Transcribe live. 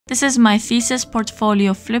This is my thesis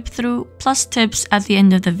portfolio flip through plus tips at the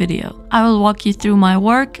end of the video. I will walk you through my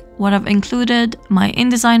work, what I've included, my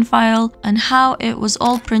InDesign file, and how it was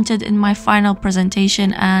all printed in my final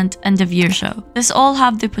presentation and end of year show. This all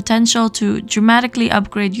have the potential to dramatically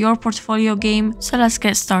upgrade your portfolio game, so let's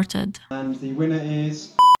get started. And the winner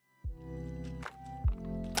is...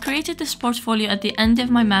 Created this portfolio at the end of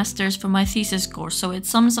my master's for my thesis course, so it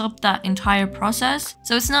sums up that entire process.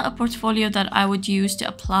 So it's not a portfolio that I would use to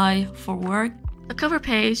apply for work. The cover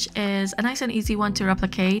page is a nice and easy one to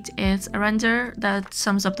replicate. It's a render that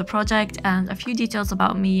sums up the project and a few details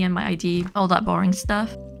about me and my ID, all that boring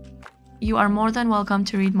stuff. You are more than welcome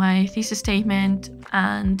to read my thesis statement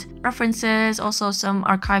and references, also some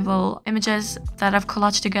archival images that I've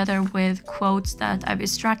collaged together with quotes that I've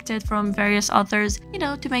extracted from various authors, you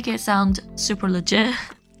know, to make it sound super legit.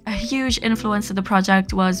 A huge influence of the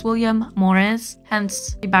project was William Morris,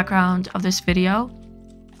 hence the background of this video.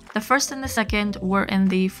 The first and the second were in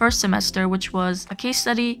the first semester, which was a case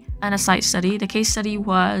study and a site study. The case study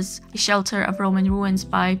was The Shelter of Roman Ruins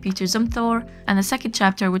by Peter Zumthor, and the second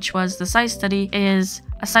chapter, which was the site study, is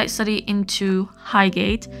a site study into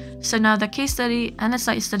Highgate. So now the case study and the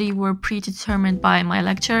site study were predetermined by my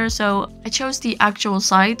lecturer, so I chose the actual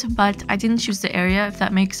site, but I didn't choose the area, if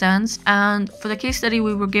that makes sense. And for the case study,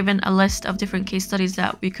 we were given a list of different case studies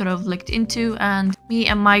that we could have looked into, and me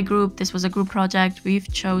and my group, this was a group project, we've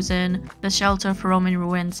chosen The Shelter for Roman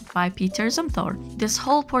Ruins by Peter Zumthor. This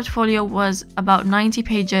whole portfolio was about 90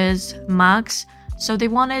 pages max, so they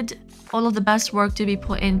wanted all of the best work to be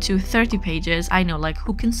put into 30 pages. I know, like,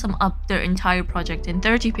 who can sum up their entire project in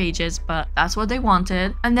 30 pages, but that's what they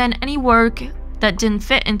wanted. And then any work that didn't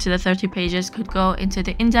fit into the 30 pages could go into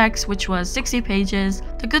the index, which was 60 pages.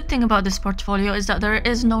 The good thing about this portfolio is that there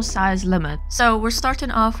is no size limit. So we're starting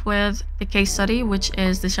off with the case study, which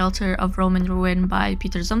is The Shelter of Roman Ruin by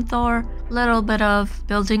Peter Zumthor. A little bit of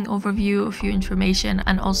building overview, a few information,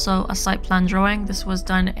 and also a site plan drawing. This was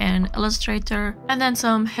done in Illustrator. And then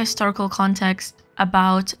some historical context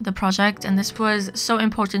about the project, and this was so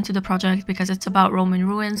important to the project because it's about Roman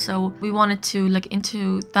ruins, so we wanted to look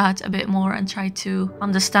into that a bit more and try to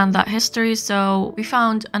understand that history. So we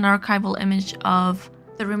found an archival image of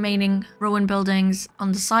the remaining ruin buildings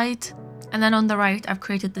on the site, and then on the right I've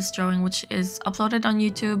created this drawing which is uploaded on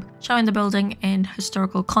YouTube, showing the building in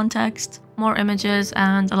historical context, more images,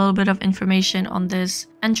 and a little bit of information on this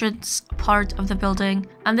entrance part of the building.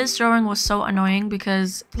 And this drawing was so annoying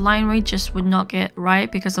because the line weight just would not get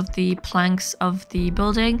right because of the planks of the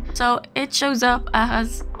building, so it shows up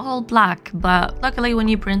as all black, but luckily when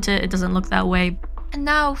you print it, it doesn't look that way. And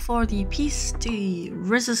now for the piece de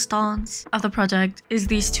resistance of the project is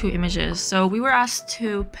these two images. So we were asked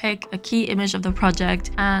to pick a key image of the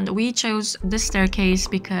project, and we chose this staircase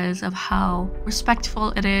because of how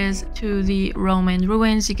respectful it is to the Roman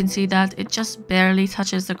ruins. You can see that it just barely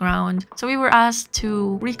touches the ground. So we were asked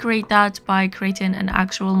to recreate that by creating an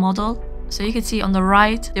actual model. So you can see on the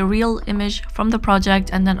right the real image from the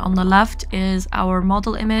project, and then on the left is our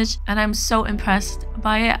model image, and I'm so impressed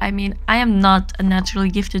by it. I mean, I am not a naturally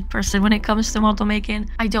gifted person when it comes to model making.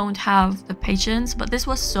 I don't have the patience, but this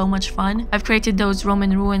was so much fun. I've created those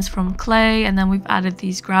Roman ruins from clay, and then we've added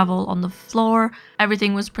these gravel on the floor.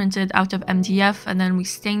 Everything was printed out of MDF, and then we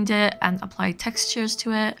stained it and applied textures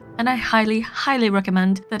to it. And I highly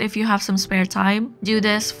recommend that if you have some spare time, do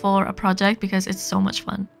this for a project because it's so much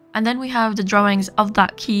fun. And then we have the drawings of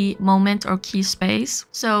that key moment or key space.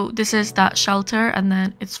 So this is that shelter, and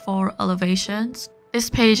then it's 4 elevations. This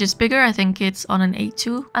page is bigger, I think it's on an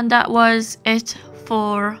A2. And that was it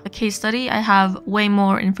for the case study. I have way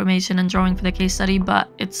more information and drawing for the case study, but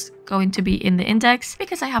it's going to be in the index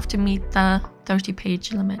because I have to meet the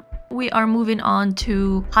 30-page limit. We are moving on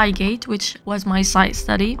to Highgate, which was my site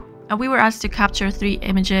study. And we were asked to capture 3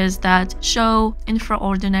 images that show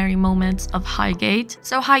infraordinary moments of Highgate.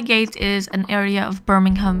 So Highgate is an area of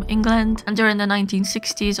Birmingham, England, and during the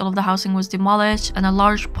 1960s all of the housing was demolished and a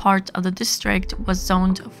large part of the district was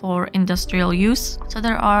zoned for industrial use. So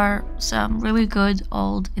there are some really good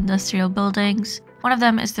old industrial buildings. One of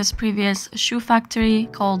them is this previous shoe factory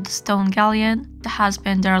called Stone Galleon that has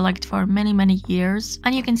been derelict for many years,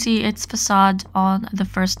 and you can see its facade on the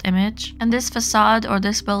first image. And this facade or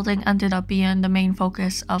this building ended up being the main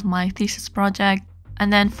focus of my thesis project.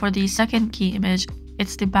 And then for the second key image,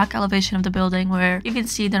 It's the back elevation of the building where you can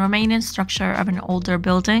see the remaining structure of an older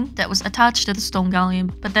building that was attached to the stone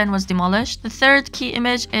galleon but then was demolished. The third key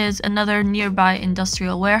image is another nearby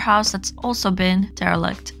industrial warehouse that's also been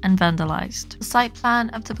derelict and vandalized. The site plan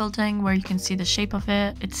of the building, where you can see the shape of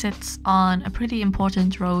it, it sits on a pretty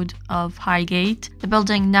important road of Highgate. The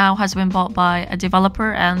building now has been bought by a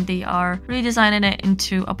developer and they are redesigning it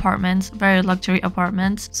into apartments, very luxury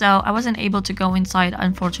apartments. So I wasn't able to go inside,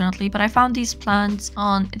 unfortunately, but I found these plans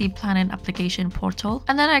on the planning application portal.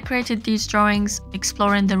 And then I created these drawings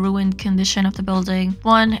exploring the ruined condition of the building.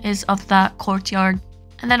 One is of that courtyard.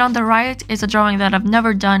 And then on the right is a drawing that I've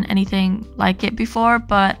never done anything like it before,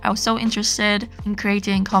 but I was so interested in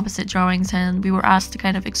creating composite drawings, and we were asked to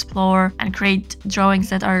kind of explore and create drawings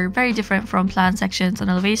that are very different from plan sections and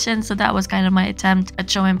elevation. So that was kind of my attempt at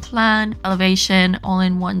showing plan, elevation all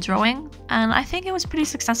in one drawing. And I think it was pretty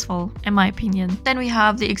successful in my opinion. Then we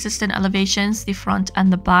have the existing elevations, the front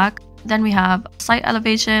and the back. Then we have site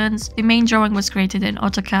elevations. The main drawing was created in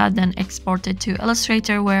AutoCAD, then exported to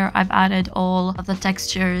Illustrator, where I've added all of the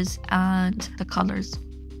textures and the colors.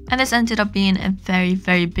 And this ended up being a very,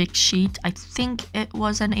 very big sheet. I think it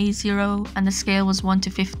was an A0 and the scale was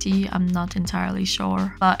 1:50. I'm not entirely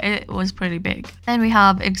sure, but it was pretty big. Then we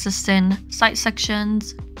have existing site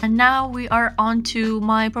sections. And now we are on to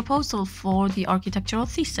my proposal for the architectural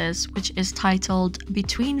thesis, which is titled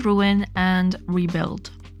Between Ruin and Rebuild.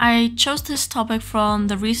 I chose this topic from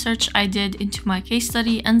the research I did into my case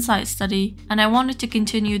study and site study, and I wanted to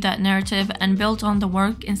continue that narrative and build on the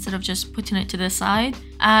work instead of just putting it to the side,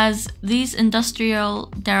 as these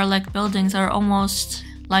industrial derelict buildings are almost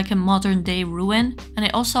like a modern day ruin, and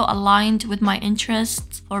it also aligned with my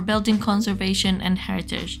interests for building conservation and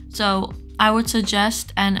heritage. So I would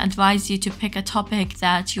suggest and advise you to pick a topic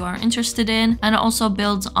that you are interested in, and also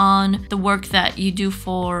build on the work that you do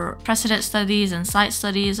for precedent studies and site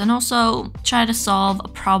studies, and also try to solve a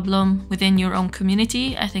problem within your own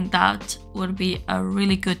community. I think that would be a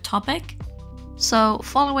really good topic. So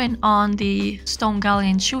following on the stone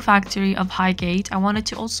galleon shoe factory of Highgate, I wanted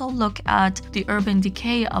to also look at the urban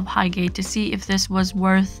decay of Highgate to see if this was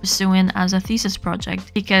worth pursuing as a thesis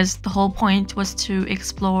project, because the whole point was to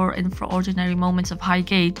explore extraordinary moments of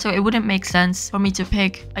Highgate. So it wouldn't make sense for me to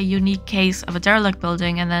pick a unique case of a derelict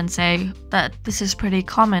building and then say that this is pretty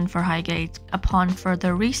common for Highgate. Upon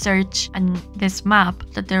further research and this map,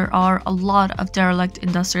 that there are a lot of derelict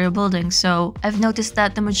industrial buildings. So I've noticed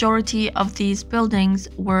that the majority of these buildings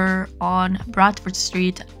were on Bradford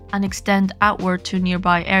Street and extend outward to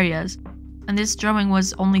nearby areas. And this drawing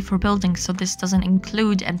was only for buildings, so this doesn't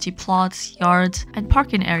include empty plots, yards, and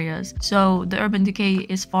parking areas. So the urban decay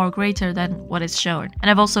is far greater than what is shown. And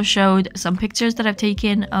I've also showed some pictures that I've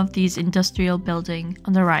taken of these industrial buildings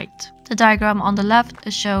on the right. The diagram on the left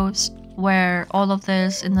shows where all of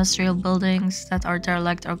these industrial buildings that are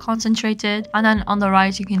derelict are concentrated, and then on the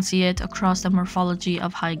right you can see it across the morphology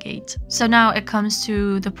of Highgate. So now it comes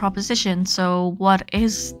to the proposition. So what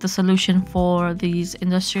is the solution for these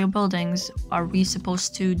industrial buildings? Are we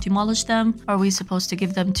supposed to demolish them? Are we supposed to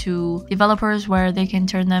give them to developers where they can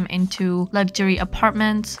turn them into luxury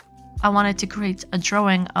apartments? I wanted to create a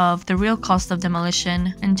drawing of the real cost of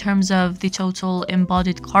demolition in terms of the total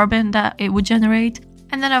embodied carbon that it would generate.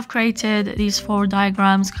 And then I've created these 4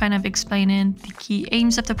 diagrams kind of explaining the key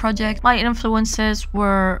aims of the project. My influences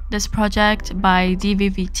were this project by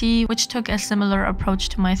DVVT, which took a similar approach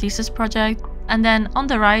to my thesis project. And then on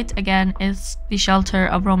the right, again, is The Shelter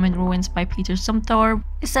of Roman Ruins by Peter Sumthorpe.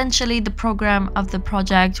 Essentially, the program of the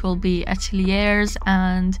project will be ateliers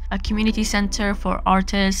and a community center for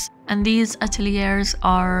artists. And these ateliers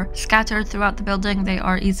are scattered throughout the building. They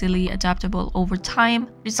are easily adaptable over time,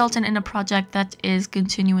 resulting in a project that is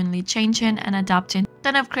continually changing and adapting.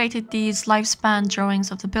 Then I've created these lifespan drawings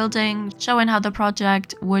of the building, showing how the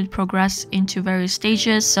project would progress into various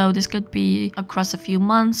stages. So this could be across a few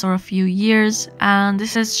months or a few years. And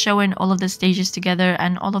this is showing all of the stages together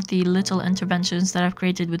and all of the little interventions that I've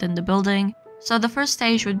created within the building. So the first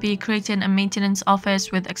stage would be creating a maintenance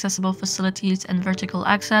office with accessible facilities and vertical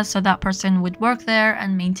access, so that person would work there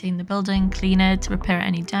and maintain the building, clean it, repair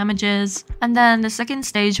any damages. And then the second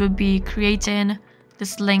stage would be creating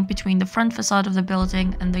this link between the front facade of the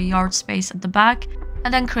building and the yard space at the back,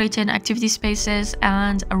 and then creating activity spaces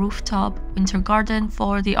and a rooftop winter garden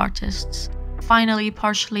for the artists. Finally,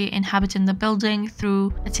 partially inhabiting the building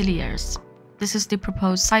through ateliers. This is the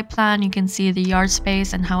proposed site plan. You can see the yard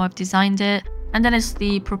space and how I've designed it. And then it's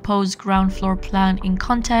the proposed ground floor plan in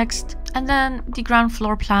context. And then the ground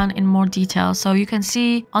floor plan in more detail. So you can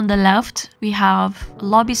see on the left, we have a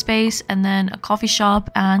lobby space and then a coffee shop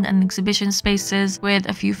and an exhibition spaces with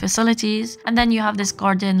a few facilities. And then you have this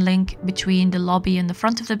garden link between the lobby and the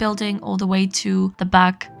front of the building all the way to the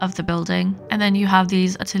back of the building. And then you have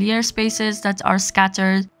these atelier spaces that are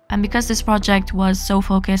scattered. And because this project was so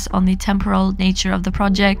focused on the temporal nature of the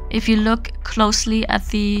project, if you look closely at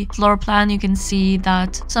the floor plan, you can see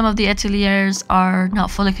that some of the ateliers are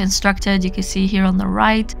not fully constructed. You can see here on the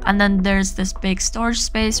right. And then there's this big storage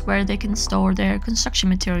space where they can store their construction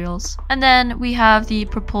materials. And then we have the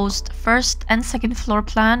proposed first and second floor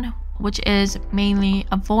plan, which is mainly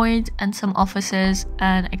a void and some offices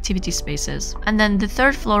and activity spaces. And then the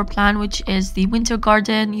third floor plan, which is the winter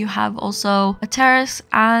garden, you have also a terrace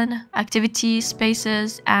and activity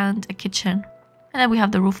spaces and a kitchen. And then we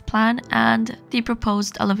have the roof plan and the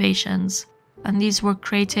proposed elevations. And these were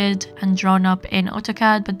created and drawn up in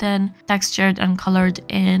AutoCAD, but then textured and colored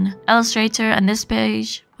in Illustrator. And this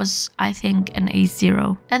page was, I think, an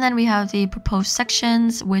A0. And then we have the proposed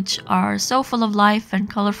sections, which are so full of life and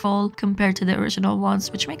colorful compared to the original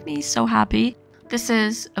ones, which make me so happy. This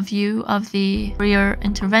is a view of the rear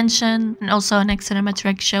intervention and also an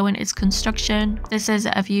axonometric showing its construction. This is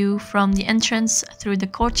a view from the entrance through the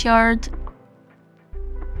courtyard.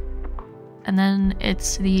 And then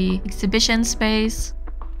it's the exhibition space,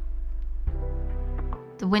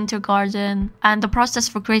 the winter garden, and the process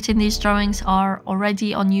for creating these drawings are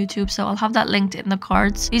already on YouTube, so I'll have that linked in the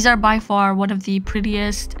cards. These are by far one of the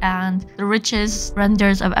prettiest and the richest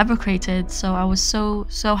renders I've ever created, so I was so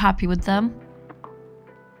happy with them.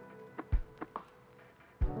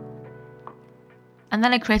 And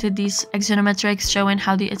then I created these axonometrics showing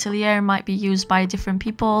how the atelier might be used by different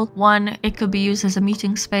people. One, it could be used as a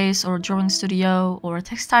meeting space or a drawing studio or a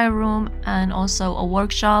textile room and also a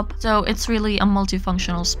workshop. So it's really a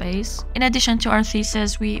multifunctional space. In addition to our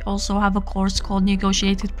thesis, we also have a course called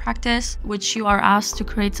Negotiated Practice, which you are asked to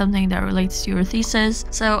create something that relates to your thesis.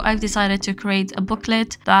 So I've decided to create a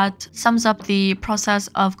booklet that sums up the process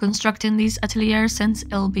of constructing these ateliers since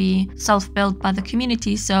it'll be self-built by the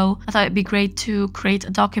community. So I thought it'd be great to create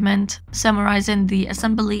a document summarizing the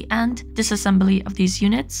assembly and disassembly of these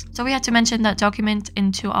units. So we had to mention that document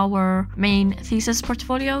into our main thesis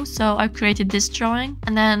portfolio. So I've created this drawing,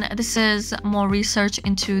 and then this is more research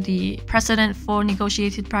into the precedent for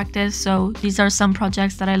negotiated practice. So these are some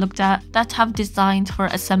projects that I looked at that have designed for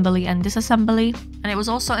assembly and disassembly. And it was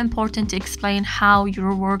also important to explain how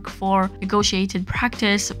your work for negotiated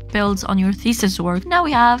practice builds on your thesis work. Now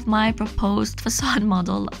we have my proposed facade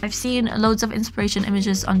model. I've seen loads of inspiration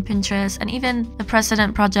images on Pinterest, and even the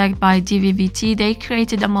precedent project by DVVT, they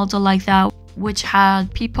created a model like that, which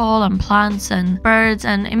had people and plants and birds,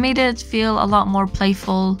 and it made it feel a lot more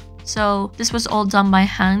playful. So this was all done by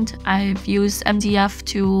hand. I've used MDF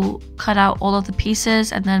to cut out all of the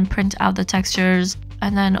pieces and then print out the textures.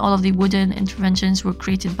 And then all of the wooden interventions were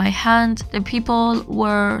created by hand. The people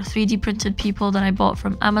were 3D printed people that I bought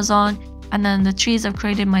from Amazon. And then the trees I've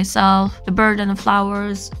created myself. The bird and the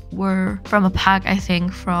flowers were from a pack, I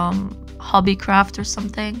think, from Hobbycraft or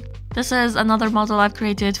something. This is another model I've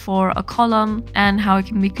created for a column and how it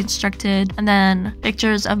can be constructed. And then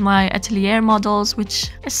pictures of my atelier models, which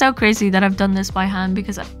is so crazy that I've done this by hand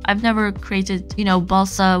because I've never created,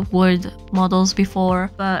 balsa wood models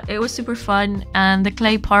before. But it was super fun, and the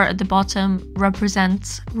clay part at the bottom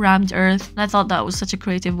represents rammed earth. And I thought that was such a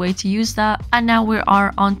creative way to use that. And now we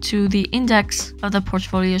are on to the index of the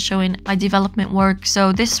portfolio showing my development work.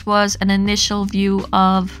 So this was an initial view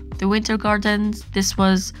of the winter gardens. This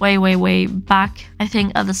was way back, I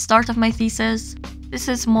think, at the start of my thesis. This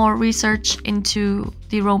is more research into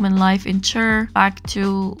the Roman life in Chur, back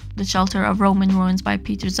to the Shelter of Roman Ruins by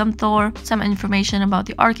Peter Zumthor, some information about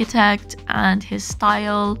the architect and his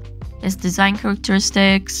style, his design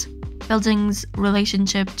characteristics, building's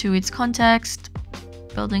relationship to its context,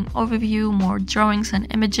 building overview, more drawings and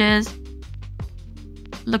images,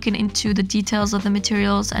 looking into the details of the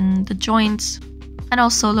materials and the joints, and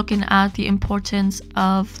also looking at the importance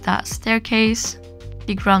of that staircase,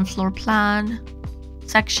 the ground floor plan,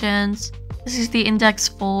 sections. This is the index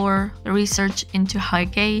for the research into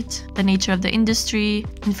Highgate, the nature of the industry,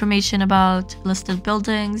 information about listed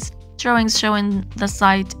buildings, drawings showing the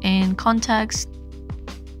site in context,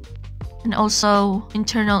 and also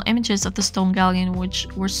internal images of the stone galleon, which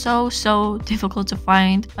were so difficult to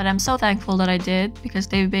find, but I'm so thankful that I did because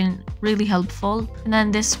they've been really helpful. And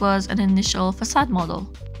then this was an initial facade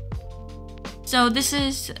model. So this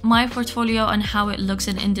is my portfolio and how it looks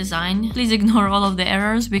in InDesign. Please ignore all of the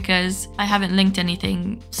errors because I haven't linked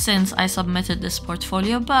anything since I submitted this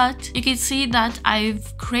portfolio, but you can see that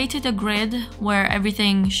I've created a grid where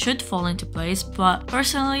everything should fall into place, but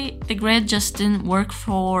personally the grid just didn't work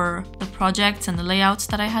for the projects and the layouts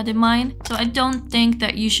that I had in mind. So I don't think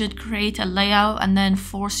that you should create a layout and then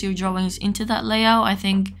force your drawings into that layout. I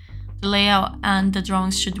think the layout and the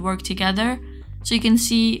drawings should work together. So you can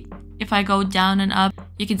see if I go down and up,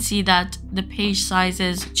 you can see that the page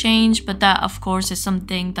sizes change, but that of course is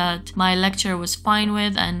something that my lecturer was fine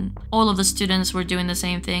with and all of the students were doing the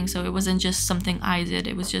same thing. So it wasn't just something I did,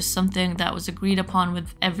 it was just something that was agreed upon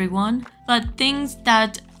with everyone. But things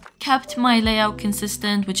that kept my layout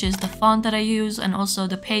consistent, which is the font that I use and also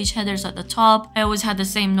the page headers at the top. I always had the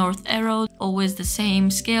same north arrow, always the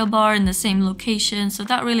same scale bar in the same location, so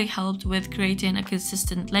that really helped with creating a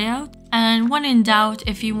consistent layout. And when in doubt,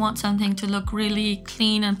 if you want something to look really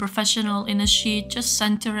clean and professional in a sheet, just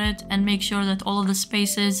center it and make sure that all of the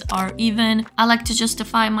spaces are even. I like to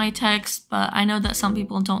justify my text, but I know that some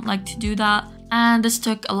people don't like to do that. And this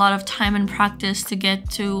took a lot of time and practice to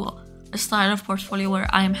get to a style of portfolio where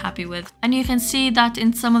I am happy with. And you can see that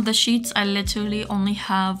in some of the sheets I literally only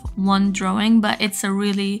have one drawing, but it's a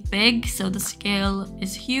really big, so the scale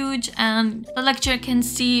is huge and the lecturer can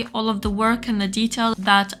see all of the work and the detail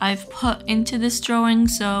that I've put into this drawing.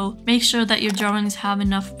 So make sure that your drawings have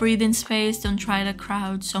enough breathing space. Don't try to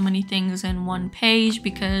crowd so many things in one page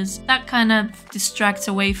because that kind of distracts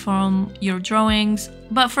away from your drawings.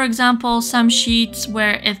 But for example, some sheets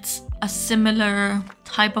where it's a similar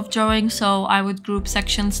type of drawing, so I would group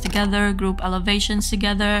sections together, group elevations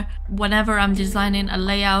together. Whenever I'm designing a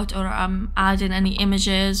layout or I'm adding any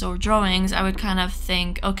images or drawings, I would kind of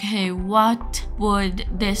think, okay, what would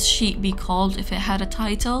this sheet be called if it had a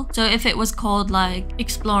title? So if it was called like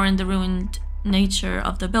Exploring the Ruined Nature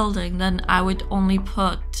of the Building, then I would only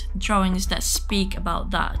put drawings that speak about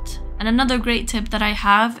that. And another great tip that I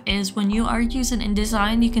have is when you are using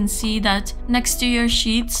InDesign, you can see that next to your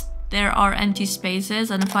sheets there are empty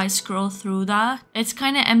spaces, and if I scroll through that, it's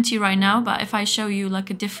kind of empty right now, but if I show you like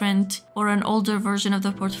a different or an older version of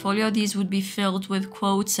the portfolio, these would be filled with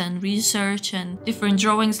quotes and research and different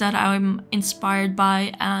drawings that I'm inspired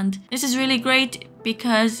by. And this is really great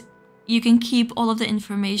because you can keep all of the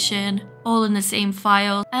information all in the same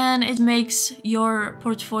file, and it makes your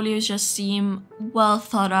portfolio just seem well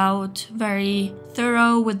thought out, very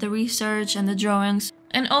thorough with the research and the drawings.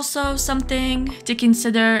 And also something to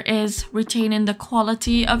consider is retaining the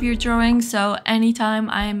quality of your drawing. So anytime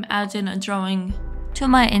I'm adding a drawing to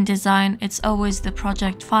my InDesign, it's always the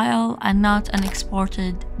project file and not an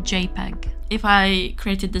exported JPEG. If I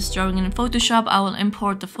created this drawing in Photoshop, I will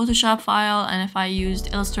import the Photoshop file, and if I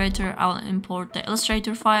used Illustrator, I will import the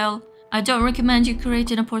Illustrator file. I don't recommend you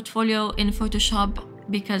creating a portfolio in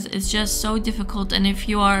Photoshop because it's just so difficult, and if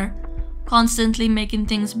you are constantly making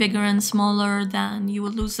things bigger and smaller, then you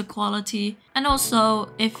will lose the quality. And also,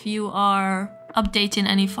 if you are updating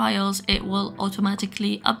any files, it will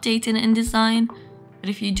automatically update in InDesign. But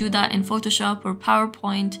if you do that in Photoshop or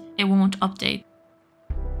PowerPoint, it won't update.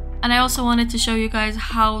 And I also wanted to show you guys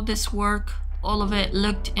how this work, all of it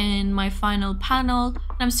looked in my final panel.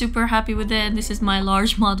 I'm super happy with it. This is my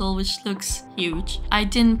large model, which looks huge. I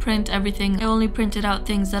didn't print everything. I only printed out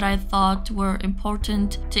things that I thought were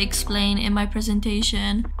important to explain in my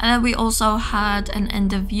presentation. And then we also had an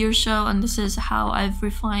end of year show, and this is how I've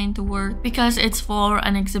refined the work. Because it's for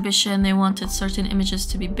an exhibition, they wanted certain images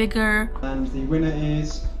to be bigger. And the winner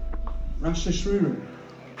is Rasha Shruru.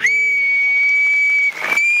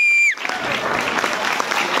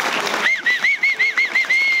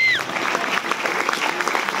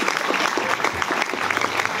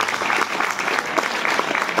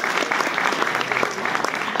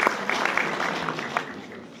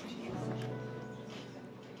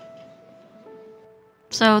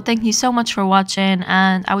 So thank you so much for watching,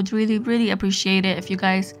 and I would really appreciate it if you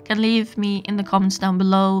guys can leave me in the comments down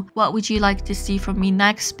below what would you like to see from me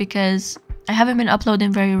next, because I haven't been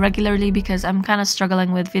uploading very regularly because I'm kind of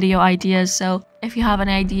struggling with video ideas. So if you have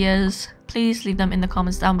any ideas, please leave them in the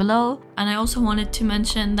comments down below. And I also wanted to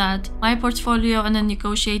mention that my portfolio and the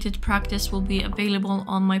negotiated practice will be available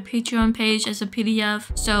on my Patreon page as a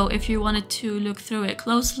PDF. So if you wanted to look through it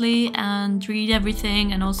closely and read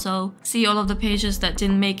everything and also see all of the pages that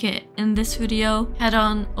didn't make it in this video, head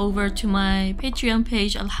on over to my Patreon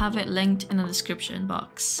page. I'll have it linked in the description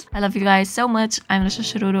box. I love you guys so much. I'm Rasha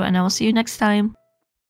Shiruru, and I will see you next time.